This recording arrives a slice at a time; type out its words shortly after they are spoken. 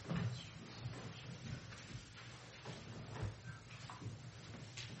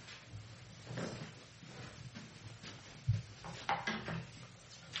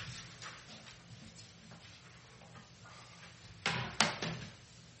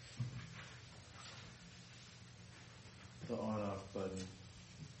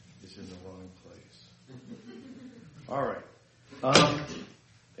All right.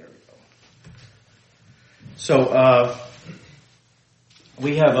 There we go. So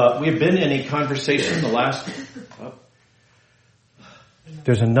we have been in a conversation the last.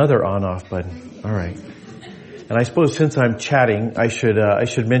 There's another on-off button. All right. And I suppose since I'm chatting, I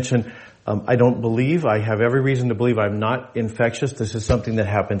should mention. I don't believe, I have every reason to believe I'm not infectious. This is something that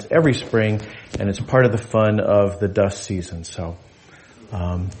happens every spring, and it's part of the fun of the dust season. So,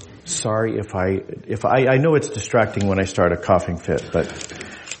 sorry if I know it's distracting when I start a coughing fit, but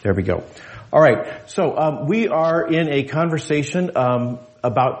there we go. All right. So, we are in a conversation,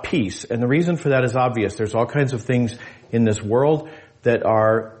 about peace. And the reason for that is obvious. There's all kinds of things in this world that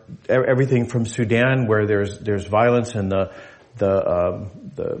are everything from Sudan, where there's violence and the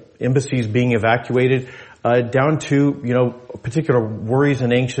embassies being evacuated, down to, particular worries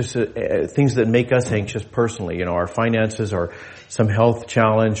and anxious, things that make us anxious personally, our finances or some health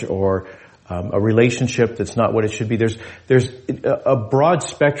challenge or, a relationship that's not what it should be. There's a broad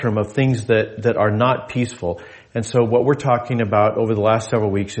spectrum of things that are not peaceful. And so what we're talking about over the last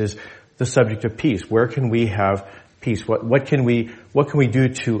several weeks is the subject of peace. Where can we have peace? What can we do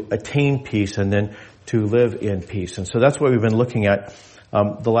to attain peace and then to live in peace? And so that's what we've been looking at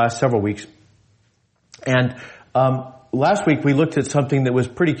the last several weeks. And last week we looked at something that was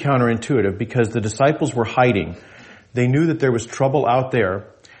pretty counterintuitive because the disciples were hiding. They knew that there was trouble out there,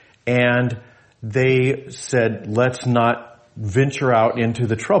 and they said, let's not venture out into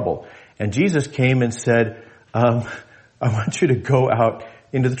the trouble. And Jesus came and said, I want you to go out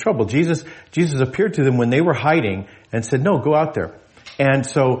into the trouble. Jesus appeared to them when they were hiding and said, no, go out there. And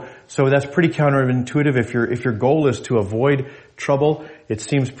so that's pretty counterintuitive. If your goal is to avoid trouble, it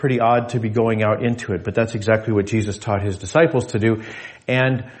seems pretty odd to be going out into it. But that's exactly what Jesus taught his disciples to do.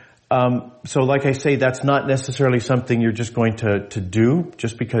 And so like I say, that's not necessarily something you're just going to do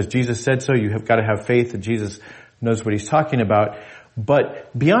just because Jesus said so. You have got to have faith that Jesus knows what he's talking about.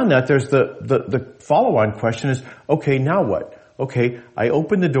 But beyond that, there's the follow-on question is, okay, now what? Okay, I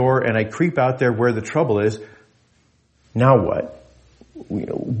open the door and I creep out there where the trouble is. Now what?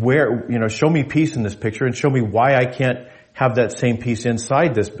 Where, show me peace in this picture and show me why I can't have that same peace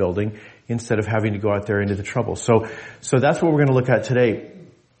inside this building instead of having to go out there into the trouble. So that's what we're going to look at today.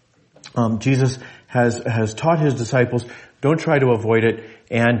 Jesus has taught his disciples, don't try to avoid it,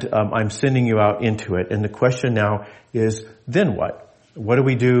 and I'm sending you out into it. And the question now is, then what? What do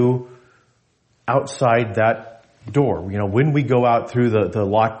we do outside that door? When we go out through the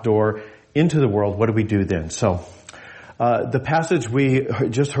locked door into the world, what do we do then? So, the passage we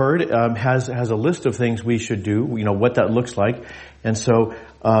just heard, has a list of things we should do, what that looks like. And so,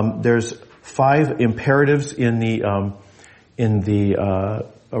 there's 5 imperatives in the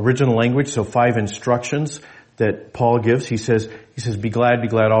original language. So 5 instructions that Paul gives. He says, be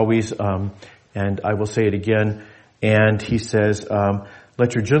glad always. And I will say it again. And he says,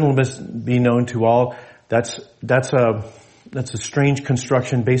 let your gentleness be known to all. That's a strange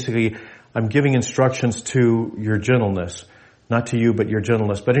construction. Basically, I'm giving instructions to your gentleness, not to you, but your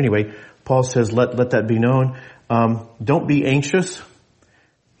gentleness. But anyway, Paul says, let that be known. Don't be anxious.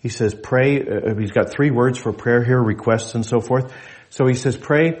 He says, pray. He's got 3 words for prayer here, requests and so forth. So he says,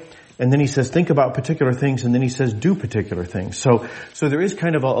 pray. And then he says, think about particular things. And then he says, do particular things. So there is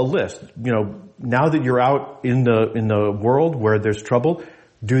kind of a list. Now that you're out in the world where there's trouble,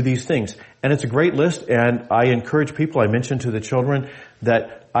 do these things. And it's a great list. And I encourage people, I mentioned to the children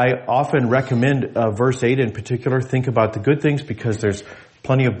that I often recommend verse 8 in particular. Think about the good things because there's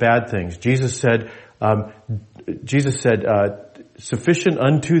plenty of bad things. Jesus said, sufficient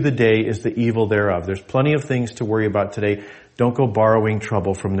unto the day is the evil thereof. There's plenty of things to worry about today. Don't go borrowing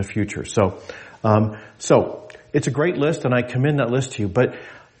trouble from the future. So it's a great list, and I commend that list to you. But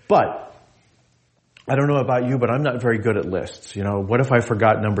I don't know about you, but I'm not very good at lists. What if I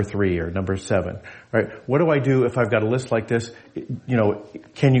forgot number 3 or number 7? Right? What do I do if I've got a list like this?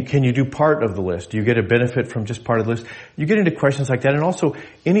 Can you do part of the list? Do you get a benefit from just part of the list? You get into questions like that, and also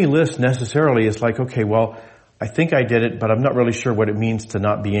any list necessarily is like, okay, well, I think I did it, but I'm not really sure what it means to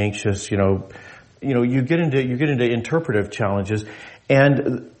not be anxious. You get into interpretive challenges.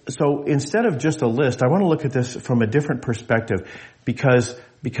 And so instead of just a list, I want to look at this from a different perspective because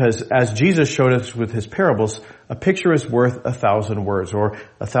as Jesus showed us with his parables, a picture is worth 1,000 words or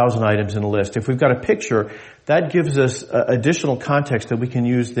 1,000 items in a list. If we've got a picture, that gives us additional context that we can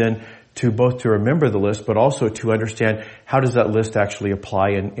use then to both to remember the list, but also to understand how does that list actually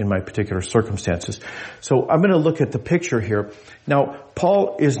apply in my particular circumstances. So I'm going to look at the picture here. Now,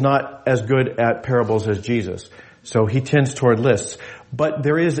 Paul is not as good at parables as Jesus, so he tends toward lists. But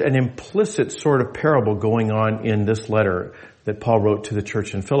there is an implicit sort of parable going on in this letter that Paul wrote to the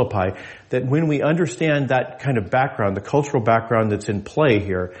church in Philippi, that when we understand that kind of background, the cultural background that's in play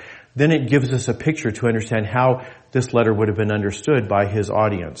here, then it gives us a picture to understand how this letter would have been understood by his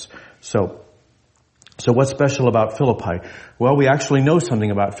audience. So what's special about Philippi? Well, we actually know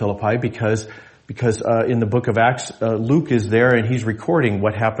something about Philippi because in the book of Acts, Luke is there and he's recording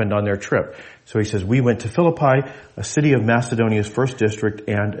what happened on their trip. So he says, we went to Philippi, a city of Macedonia's first district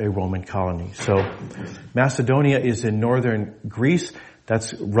and a Roman colony. So Macedonia is in northern Greece.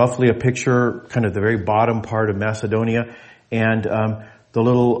 That's roughly a picture, kind of the very bottom part of Macedonia. And the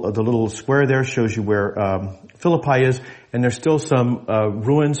little square there shows you where Philippi is. And there's still some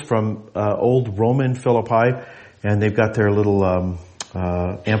ruins from old Roman Philippi. And they've got their little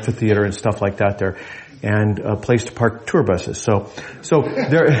amphitheater and stuff like that there, and a place to park tour buses. So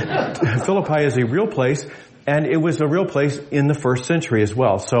there, Philippi is a real place, and it was a real place in the first century as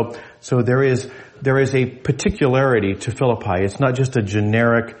well. So there is a particularity to Philippi. It's not just a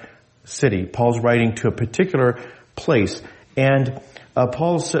generic city. Paul's writing to a particular place, and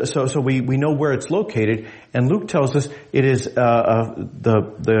so we know where it's located, and Luke tells us it is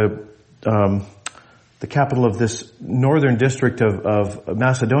the capital of this northern district of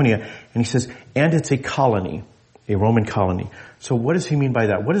Macedonia, and he says, and it's a colony, a Roman colony. So what does he mean by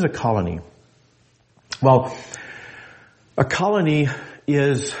that? What is a colony? Well, a colony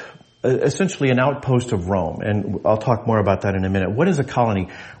is essentially an outpost of Rome, and I'll talk more about that in a minute. What is a colony?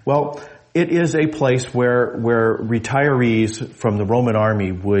 Well, it is a place where retirees from the Roman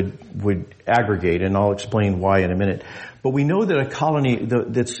army would aggregate, and I'll explain why in a minute. But we know that a colony,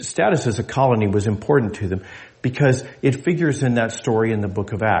 its status as a colony was important to them because it figures in that story in the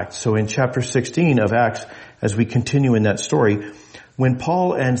book of Acts. So in chapter 16 of Acts, as we continue in that story, when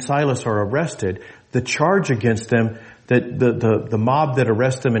Paul and Silas are arrested, the charge against them, that the mob that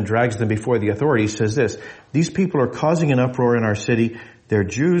arrests them and drags them before the authorities says this: these people are causing an uproar in our city. They're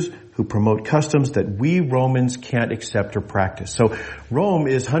Jews who promote customs that we Romans can't accept or practice. So Rome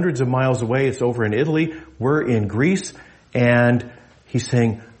is hundreds of miles away. It's over in Italy. We're in Greece. And he's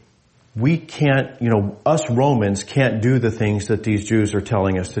saying, we can't, us Romans can't do the things that these Jews are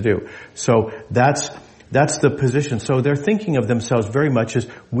telling us to do. So that's the position. So they're thinking of themselves very much as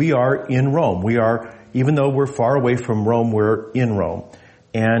we are in Rome. We are, even though we're far away from Rome, we're in Rome.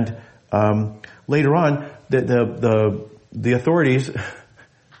 And later on, the authorities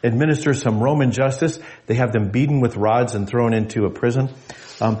administer some Roman justice. They have them beaten with rods and thrown into a prison.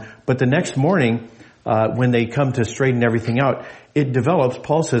 But the next morning, when they come to straighten everything out, it develops.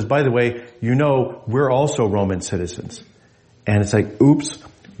 Paul says, by the way, we're also Roman citizens. And it's like, oops,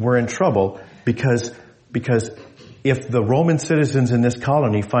 we're in trouble because if the Roman citizens in this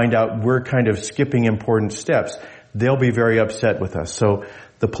colony find out we're kind of skipping important steps, they'll be very upset with us. So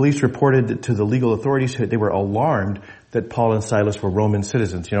the police reported to the legal authorities. They were alarmed that Paul and Silas were Roman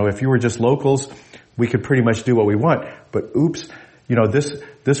citizens. If you were just locals, we could pretty much do what we want. But oops,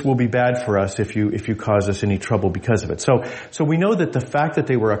 this will be bad for us if you cause us any trouble because of it. So we know that the fact that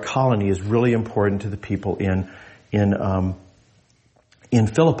they were a colony is really important to the people in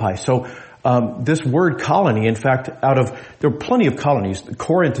Philippi. So this word colony, in fact, there are plenty of colonies.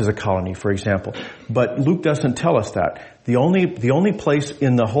 Corinth is a colony, for example, but Luke doesn't tell us that. The only place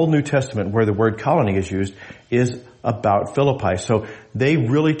in the whole New Testament where the word colony is used is about Philippi. So they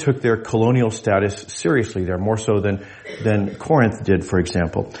really took their colonial status seriously there, more so than Corinth did, for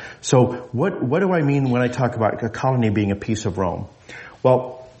example. So what do I mean when I talk about a colony being a piece of Rome?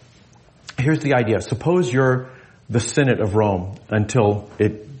 Well, here's the idea. Suppose you're the Senate of Rome until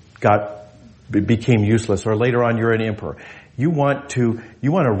it became useless, or later on you're an emperor. You want to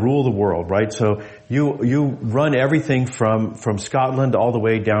rule the world, right? So you run everything from Scotland all the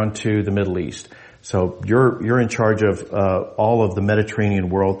way down to the Middle East. So you're in charge of all of the Mediterranean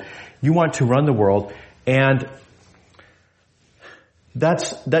world. You want to run the world, and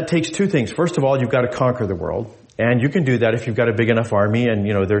that takes two things. First of all, you've got to conquer the world, and you can do that if you've got a big enough army and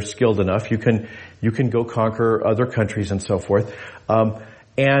they're skilled enough. You can go conquer other countries and so forth.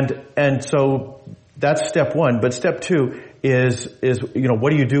 And so that's step one. But step two is what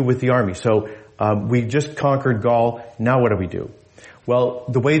do you do with the army? So we just conquered Gaul. Now what do we do? Well,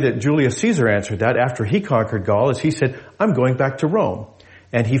 the way that Julius Caesar answered that after he conquered Gaul is he said, I'm going back to Rome.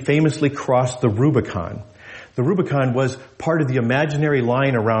 And he famously crossed the Rubicon. The Rubicon was part of the imaginary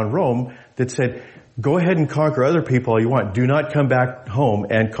line around Rome that said, go ahead and conquer other people all you want. Do not come back home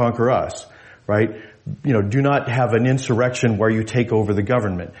and conquer us, right? Do not have an insurrection where you take over the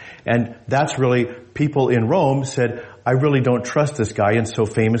government. And that's really, people in Rome said, I really don't trust this guy. And so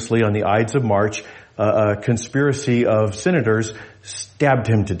famously on the Ides of March, a conspiracy of senators stabbed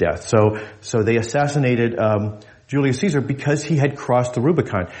him to death. So they assassinated Julius Caesar because he had crossed the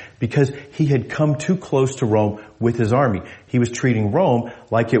Rubicon, because he had come too close to Rome with his army. He was treating Rome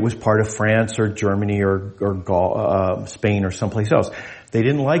like it was part of France or Germany or Spain or someplace else. They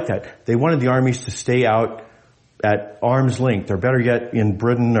didn't like that. They wanted the armies to stay out at arm's length, or better yet, in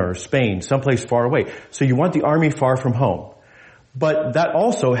Britain or Spain, someplace far away. So you want the army far from home. But that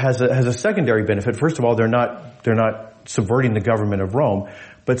also has a secondary benefit. First of all, they're not subverting the government of Rome.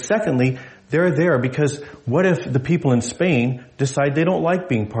 But secondly, they're there because what if the people in Spain decide they don't like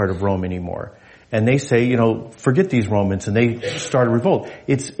being part of Rome anymore? And they say, forget these Romans, and they start a revolt.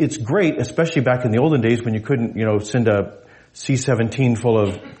 It's great, especially back in the olden days when you couldn't, send a C-17 full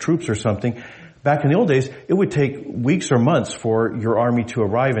of troops or something. Back in the old days, it would take weeks or months for your army to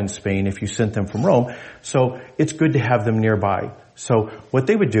arrive in Spain if you sent them from Rome. So it's good to have them nearby. So what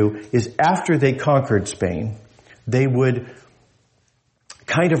they would do is after they conquered Spain, they would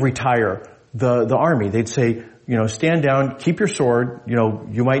kind of retire the army. They'd say, stand down, keep your sword,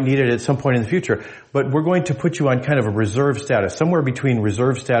 you might need it at some point in the future, but we're going to put you on kind of a reserve status, somewhere between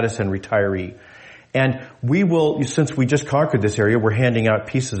reserve status and retiree. And we will, since we just conquered this area, we're handing out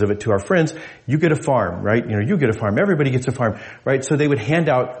pieces of it to our friends. You get a farm, right? You get a farm. Everybody gets a farm, right? So they would hand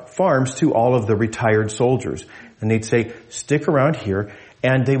out farms to all of the retired soldiers. And they'd say, stick around here.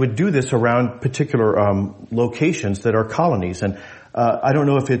 And they would do this around particular locations that are colonies. And I don't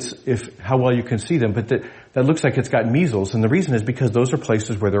know how well you can see them, but that looks like it's got measles. And the reason is because those are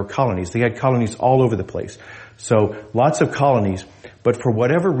places where there are colonies. They had colonies all over the place. So lots of colonies. But for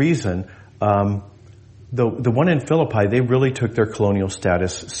whatever reason, the one in Philippi, they really took their colonial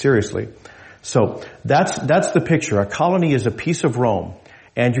status seriously. So that's the picture. A colony is a piece of Rome.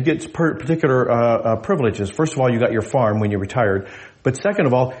 And you get particular privileges. First of all, you got your farm when you retired. But second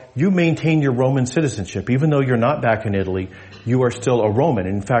of all, you maintain your Roman citizenship. Even though you're not back in Italy, you are still a Roman.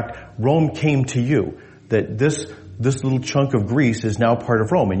 In fact, Rome came to you. That this little chunk of Greece is now part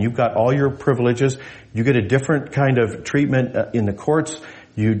of Rome. And you've got all your privileges. You get a different kind of treatment in the courts.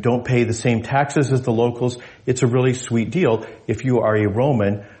 You don't pay the same taxes as the locals. It's a really sweet deal if you are a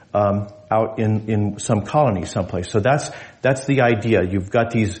Roman out in some colony someplace. So that's the idea. You've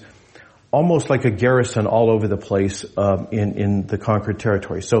got these almost like a garrison all over the place in the conquered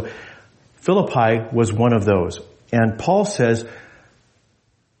territory. So Philippi was one of those. And Paul says,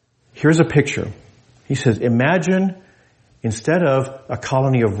 here's a picture. He says, imagine instead of a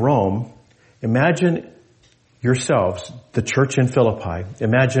colony of Rome, imagine yourselves, the church in Philippi.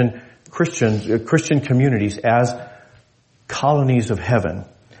 Imagine Christian communities as colonies of heaven.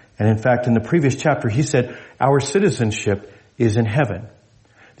 And in fact, in the previous chapter, he said, our citizenship is in heaven.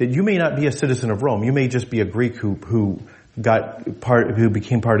 That you may not be a citizen of Rome. You may just be a Greek who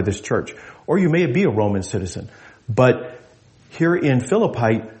became part of this church. Or you may be a Roman citizen. But here in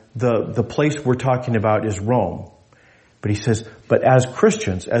Philippi, the place we're talking about is Rome. But he says, but as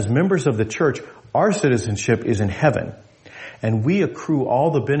Christians, as members of the church, our citizenship is in heaven. And we accrue all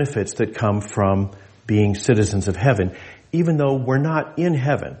the benefits that come from being citizens of heaven, even though we're not in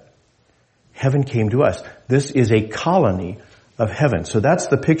heaven. Heaven came to us. This is a colony of heaven. So that's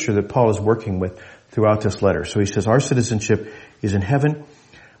the picture that Paul is working with throughout this letter. So he says, our citizenship is in heaven.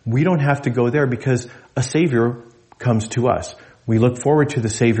 We don't have to go there because a Savior comes to us. We look forward to the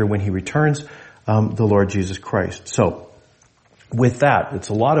Savior when He returns, the Lord Jesus Christ. So, with that, it's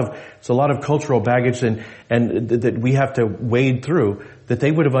a lot of cultural baggage and that we have to wade through that they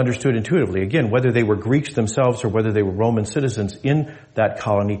would have understood intuitively. Again, whether they were Greeks themselves or whether they were Roman citizens in that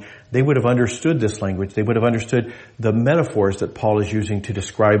colony, they would have understood this language. They would have understood the metaphors that Paul is using to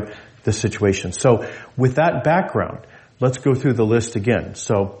describe the situation. So, with that background, let's go through the list again.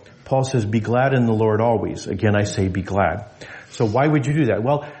 So, Paul says, be glad in the Lord always. Again, I say be glad. So why would you do that?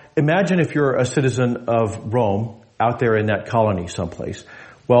 Well, imagine if you're a citizen of Rome out there in that colony someplace.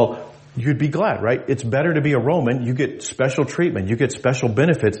 Well, you'd be glad, right? It's better to be a Roman. You get special treatment. You get special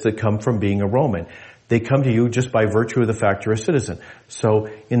benefits that come from being a Roman. They come to you just by virtue of the fact you're a citizen. So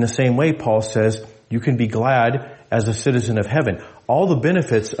in the same way, Paul says, you can be glad as a citizen of heaven. All the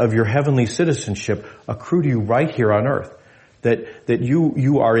benefits of your heavenly citizenship accrue to you right here on earth. That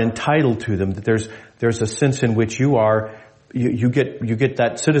you are entitled to them. That there's a sense in which you get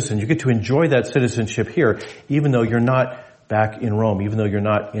that citizen. You get to enjoy that citizenship here, even though you're not back in Rome, even though you're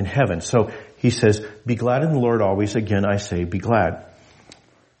not in heaven. So he says, be glad in the Lord always. Again, I say, be glad.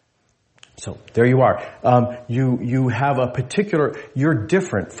 So there you are. You have you're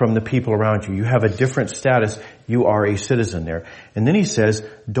different from the people around you. You have a different status. You are a citizen there. And then he says,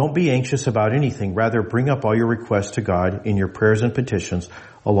 don't be anxious about anything. Rather, bring up all your requests to God in your prayers and petitions,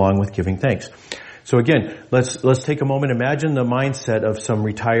 along with giving thanks. So again, let's take a moment. Imagine the mindset of some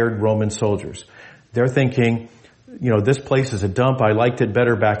retired Roman soldiers. They're thinking, this place is a dump. I liked it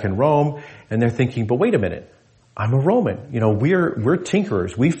better back in Rome. And they're thinking, but wait a minute. I'm a Roman. We're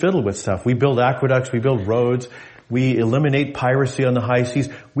tinkerers. We fiddle with stuff. We build aqueducts. We build roads. We eliminate piracy on the high seas.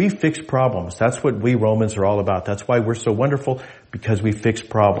 We fix problems. That's what we Romans are all about. That's why we're so wonderful, because we fix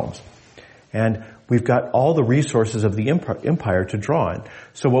problems. And we've got all the resources of the empire to draw on.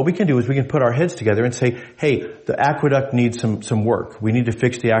 So what we can do is we can put our heads together and say, hey, the aqueduct needs some work. We need to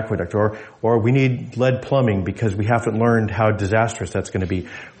fix the aqueduct. Or we need lead plumbing because we haven't learned how disastrous that's going to be,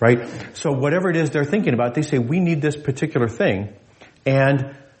 right? So whatever it is they're thinking about, they say, we need this particular thing.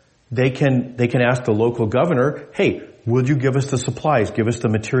 And they can ask the local governor, hey, will you give us the supplies, give us the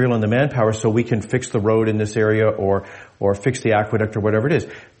material and the manpower so we can fix the road in this area or fix the aqueduct or whatever it is.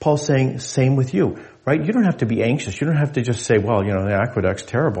 Paul's saying, same with you, right? You don't have to be anxious. You don't have to just say, well, the aqueduct's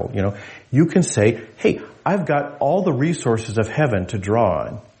terrible, You can say, hey, I've got all the resources of heaven to draw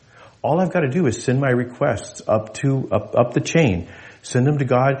on. All I've got to do is send my requests up the chain, send them to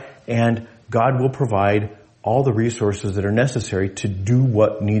God, and God will provide all the resources that are necessary to do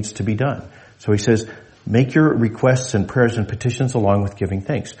what needs to be done. So he says, make your requests and prayers and petitions along with giving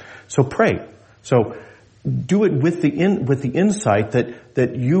thanks. So pray. So do it with the insight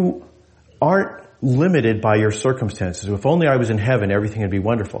that you aren't limited by your circumstances. If only I was in heaven, everything would be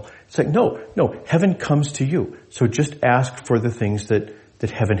wonderful. It's like, no, heaven comes to you. So just ask for the things that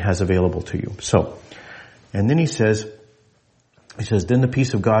heaven has available to you. So, and then he says, then the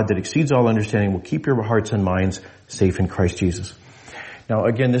peace of God that exceeds all understanding will keep your hearts and minds safe in Christ Jesus. Now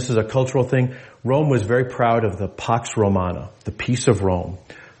again, this is a cultural thing. Rome was very proud of the Pax Romana, the peace of Rome.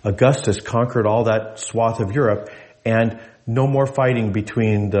 Augustus conquered all that swath of Europe, and no more fighting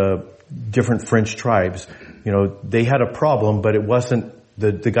between the different French tribes. They had a problem, but it wasn't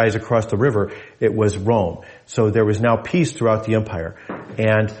the guys across the river. It was Rome. So there was now peace throughout the empire.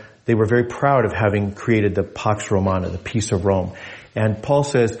 And they were very proud of having created the Pax Romana, the peace of Rome. And Paul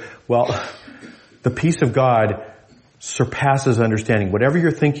says, well, the peace of God surpasses understanding. Whatever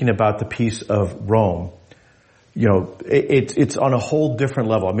you're thinking about the peace of Rome, it's on a whole different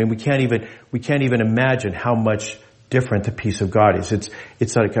level. I mean, we can't even imagine how much different the peace of God is.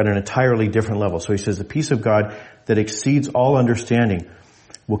 It's like at an entirely different level. So he says, the peace of God that exceeds all understanding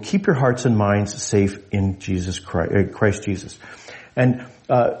will keep your hearts and minds safe in Christ Jesus. And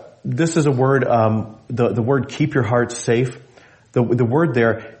this is a word, the word keep your hearts safe. The word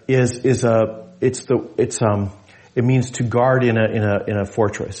there it means to guard in a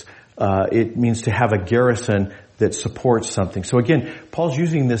fortress. It means to have a garrison that supports something. So again, Paul's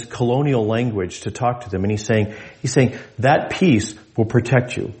using this colonial language to talk to them, and he's saying that peace will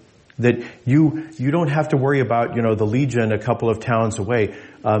protect you. That you don't have to worry about, the legion a couple of towns away,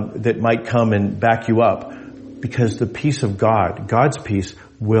 that might come and back you up, because the peace of God, God's peace,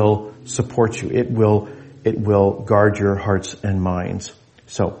 will support you. It will guard your hearts and minds.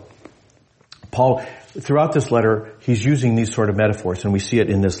 So, Paul, throughout this letter, he's using these sort of metaphors, and we see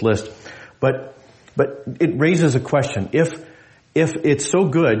it in this list. But it raises a question. If it's so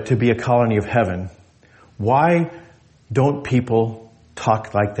good to be a colony of heaven, why don't people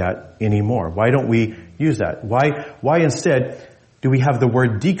talk like that anymore? Why don't we use that? Why instead do we have the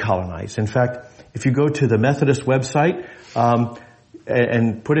word decolonize? In fact, if you go to the Methodist website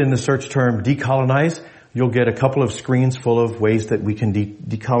and put in the search term decolonize, you'll get a couple of screens full of ways that we can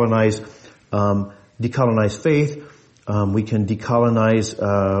decolonize faith. We can decolonize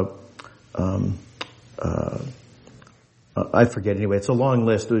I forget anyway. It's a long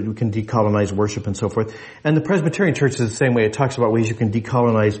list. We can decolonize worship and so forth. And the Presbyterian Church is the same way. It talks about ways you can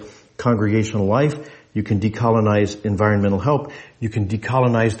decolonize congregational life. You can decolonize environmental help. You can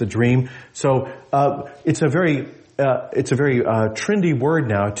decolonize the dream. So it's a very trendy word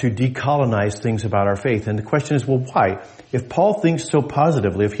now to decolonize things about our faith. And the question is, well, why? If Paul thinks so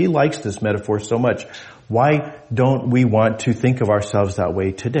positively, if he likes this metaphor so much, why don't we want to think of ourselves that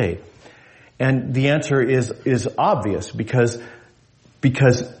way today? And the answer is obvious, because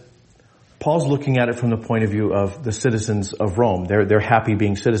Paul's looking at it from the point of view of the citizens of Rome. They're happy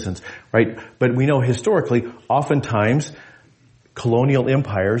being citizens, right? But we know historically, oftentimes, colonial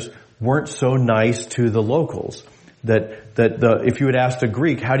empires weren't so nice to the locals. If you had asked a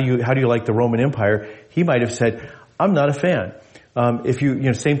Greek, how do you like the Roman Empire? He might have said, I'm not a fan. If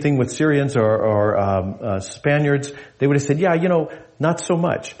same thing with Syrians or Spaniards, they would have said, yeah, not so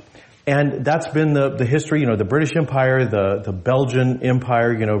much. And that's been the history, the British Empire, the Belgian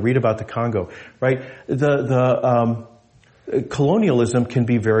Empire, read about the Congo, right? The colonialism can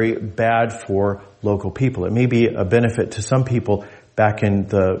be very bad for local people. It may be a benefit to some people back in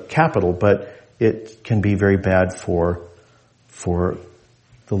the capital, but it can be very bad for the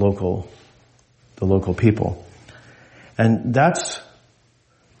local people. And that's,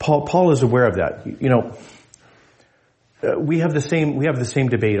 Paul is aware of that. You know, we have the same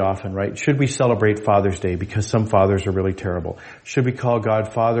debate often, right? Should we celebrate Father's Day because some fathers are really terrible? Should we call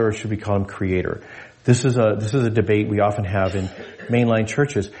God Father or should we call him Creator? This is a debate we often have in mainline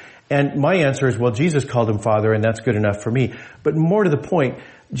churches. And my answer is, well, Jesus called him Father and that's good enough for me. But more to the point,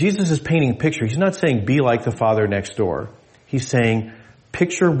 Jesus is painting a picture. He's not saying be like the father next door. He's saying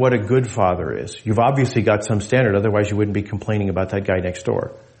picture what a good father is. You've obviously got some standard, otherwise you wouldn't be complaining about that guy next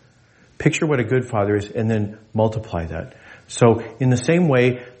door. Picture what a good father is and then multiply that. So in the same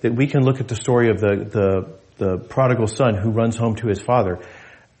way that we can look at the story of the prodigal son who runs home to his father,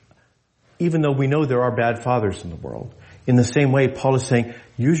 even though we know there are bad fathers in the world, in the same way Paul is saying,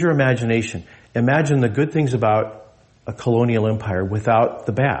 use your imagination. Imagine the good things about a colonial empire without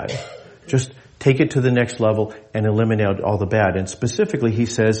the bad. Just take it to the next level and eliminate all the bad. And specifically he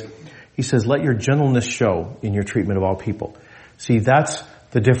says, let your gentleness show in your treatment of all people. See, that's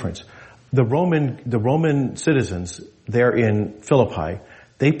the difference. The Roman citizens there in Philippi,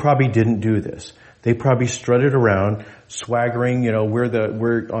 they probably didn't do this. They probably strutted around, swaggering, you know,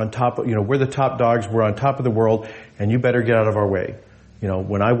 we're on top, you know, we're the top dogs, we're on top of the world, and you better get out of our way. You know,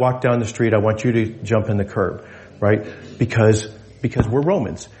 when I walk down the street, I want you to jump in the curb, right? Because we're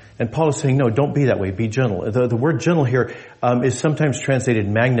Romans. And Paul is saying, no, don't be that way, be gentle. The word gentle here, is sometimes translated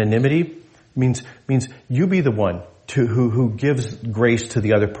magnanimity, means you be the one who gives grace to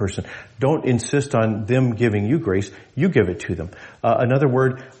the other person. Don't insist on them giving you grace. You give it to them. Another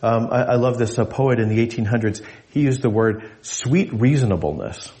word, I love this poet in the 1800s. He used the word sweet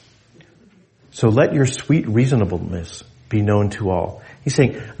reasonableness. So let your sweet reasonableness be known to all. He's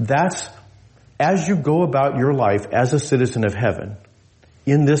saying that's, as you go about your life as a citizen of heaven,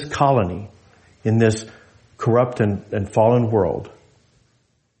 in this colony, in this corrupt and fallen world,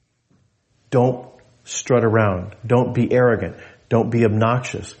 don't strut around. Don't be arrogant. Don't be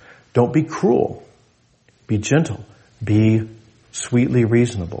obnoxious. Don't be cruel. Be gentle. Be sweetly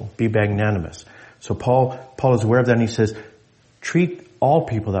reasonable. Be magnanimous. So Paul is aware of that, and he says, treat all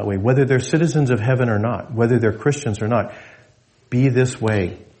people that way, whether they're citizens of heaven or not, whether they're Christians or not. Be this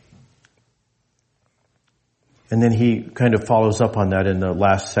way. And then he kind of follows up on that in the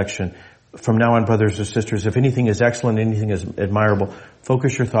last section. From now on, brothers and sisters, if anything is excellent, anything is admirable,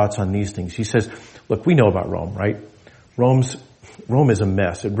 focus your thoughts on these things. He says, look, we know about Rome, right? Rome is a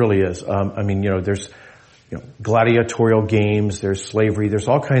mess. It really is. There's, gladiatorial games, there's slavery, there's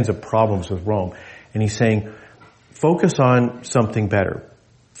all kinds of problems with Rome. And he's saying, focus on something better.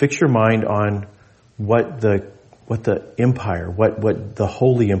 Fix your mind on what the empire, what the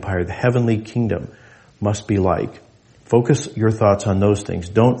holy empire, the heavenly kingdom must be like. Focus your thoughts on those things.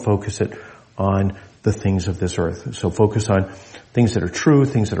 Don't focus it on the things of this earth. So focus on things that are true,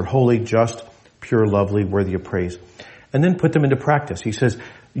 things that are holy, just, pure, lovely, worthy of praise. And then put them into practice. He says,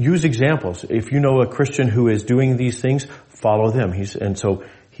 use examples. If you know a Christian who is doing these things, follow them. So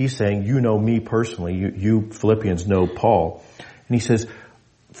he's saying, you know me personally. You Philippians know Paul. And he says,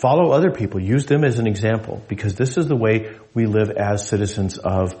 follow other people. Use them as an example, because this is the way we live as citizens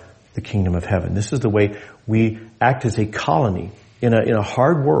of the kingdom of heaven. This is the way we act as a colony in a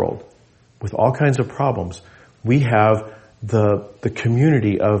hard world with all kinds of problems. We have the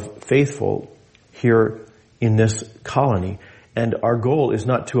community of faithful here in this colony, and our goal is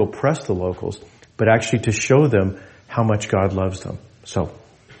not to oppress the locals, but actually to show them how much God loves them. So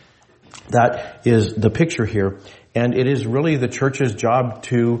that is the picture here, and it is really the church's job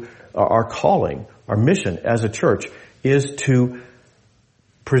to, our calling, our mission as a church is to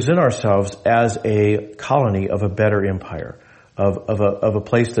present ourselves as a colony of a better empire, of a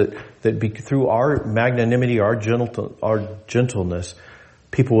place that through our magnanimity, our gentleness,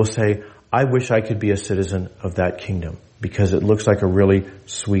 people will say, I wish I could be a citizen of that kingdom, because it looks like a really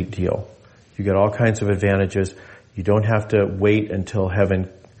sweet deal. You get all kinds of advantages. You don't have to wait until heaven,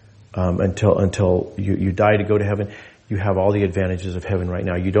 until you die to go to heaven. You have all the advantages of heaven right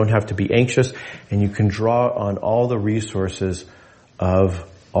now. You don't have to be anxious, and you can draw on all the resources of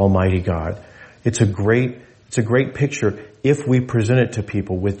Almighty God. It's a great picture if we present it to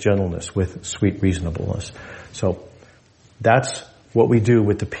people with gentleness, with sweet reasonableness. So that's what we do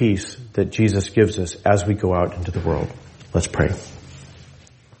with the peace that Jesus gives us as we go out into the world. Let's pray.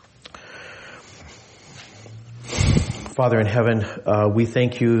 Father in heaven, we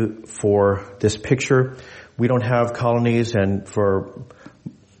thank you for this picture. We don't have colonies, and for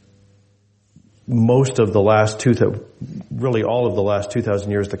most of the last really all of the last 2,000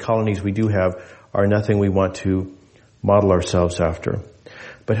 years, the colonies we do have are nothing we want to model ourselves after.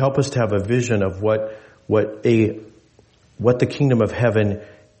 But help us to have a vision of what the kingdom of heaven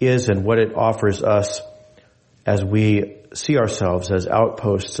is and what it offers us as we see ourselves as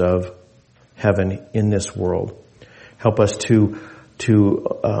outposts of heaven in this world. Help us to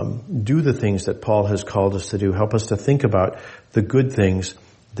do the things that Paul has called us to do. Help us to think about the good things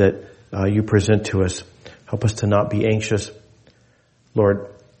that you present to us. Help us to not be anxious. Lord,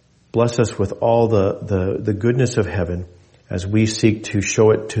 bless us with all the goodness of heaven as we seek to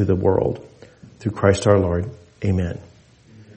show it to the world. Through Christ our Lord. Amen.